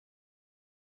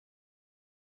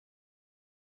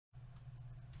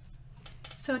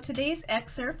So today's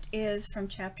excerpt is from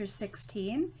chapter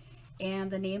 16,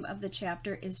 and the name of the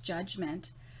chapter is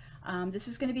Judgment. This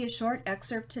is going to be a short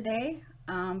excerpt today,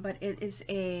 but it is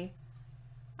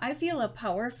I feel a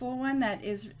powerful one that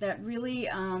really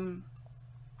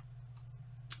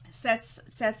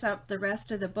sets up the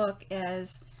rest of the book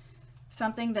as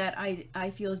something that I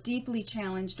feel deeply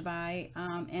challenged by,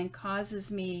 and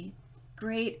causes me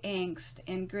great angst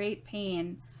and great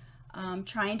pain,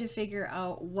 trying to figure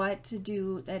out what to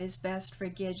do that is best for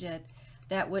Gidget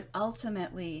that would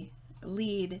ultimately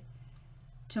lead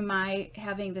to my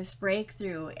having this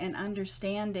breakthrough and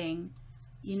understanding,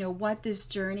 what this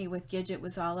journey with Gidget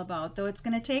was all about. Though it's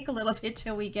going to take a little bit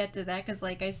till we get to that, because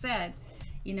like I said,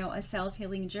 a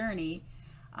self-healing journey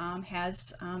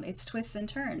has its twists and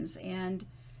turns. And,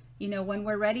 when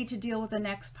we're ready to deal with the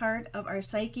next part of our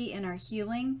psyche and our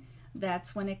healing,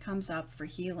 that's when it comes up for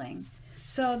healing.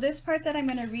 So this part that I'm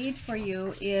going to read for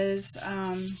you is,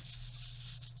 I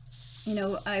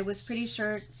was pretty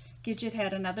sure Gidget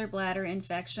had another bladder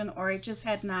infection, or it just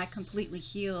had not completely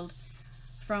healed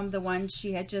from the one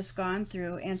she had just gone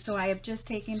through. And so I have just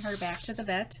taken her back to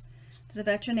the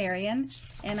veterinarian,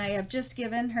 and I have just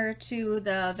given her to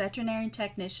the veterinarian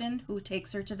technician who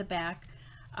takes her to the back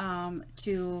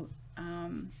to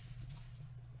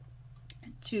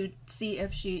see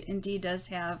if she indeed does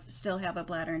still have a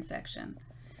bladder infection.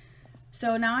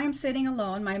 So now I'm sitting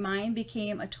alone. My mind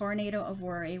became a tornado of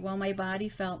worry while my body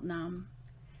felt numb.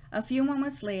 A few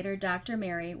moments later, Dr.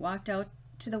 Mary walked out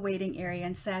to the waiting area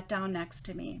and sat down next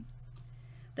to me.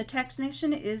 The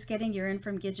technician is getting urine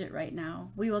from Gidget right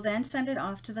now. We will then send it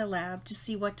off to the lab to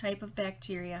see what type of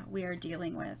bacteria we are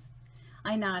dealing with.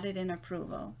 I nodded in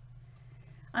approval.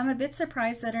 I'm a bit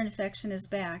surprised that her infection is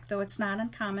back, though it's not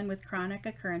uncommon with chronic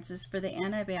occurrences for the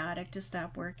antibiotic to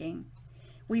stop working.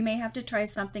 We may have to try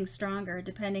something stronger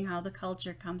depending how the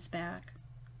culture comes back.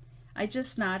 I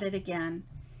just nodded again.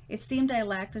 It seemed I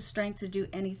lacked the strength to do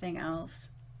anything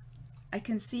else. I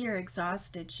can see you're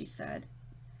exhausted, she said.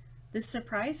 This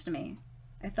surprised me.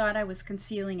 I thought I was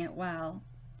concealing it well.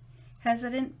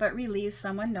 Hesitant but relieved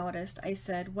someone noticed, I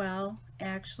said, well,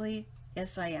 actually,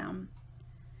 yes I am.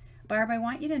 Barb, I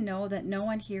want you to know that no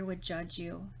one here would judge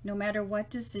you, no matter what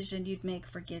decision you'd make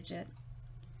for Gidget.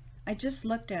 I just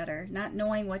looked at her, not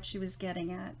knowing what she was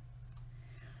getting at.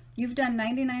 You've done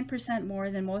 99% more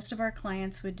than most of our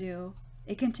clients would do.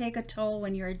 It can take a toll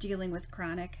when you are dealing with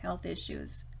chronic health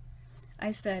issues.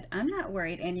 I said, I'm not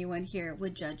worried anyone here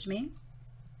would judge me.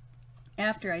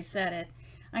 After I said it,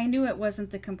 I knew it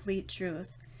wasn't the complete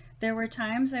truth. There were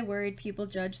times I worried people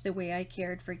judged the way I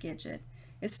cared for Gidget,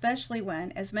 especially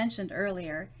when, as mentioned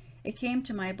earlier, it came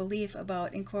to my belief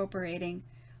about incorporating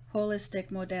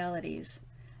holistic modalities.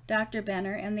 Dr.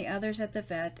 Benner and the others at the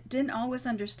vet didn't always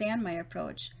understand my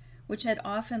approach, which had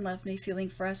often left me feeling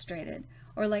frustrated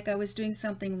or like I was doing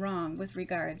something wrong with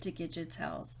regard to Gidget's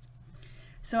health.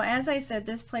 So as I said,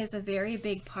 this plays a very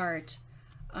big part,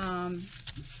 in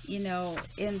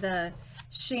the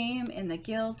shame and the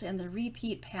guilt and the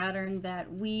repeat pattern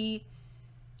that we,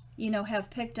 have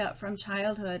picked up from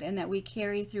childhood and that we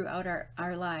carry throughout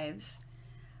our lives.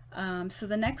 So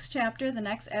the next chapter, the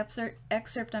next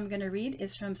excerpt I'm going to read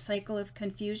is from Cycle of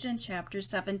Confusion, chapter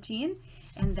 17,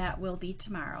 and that will be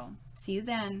tomorrow. See you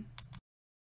then.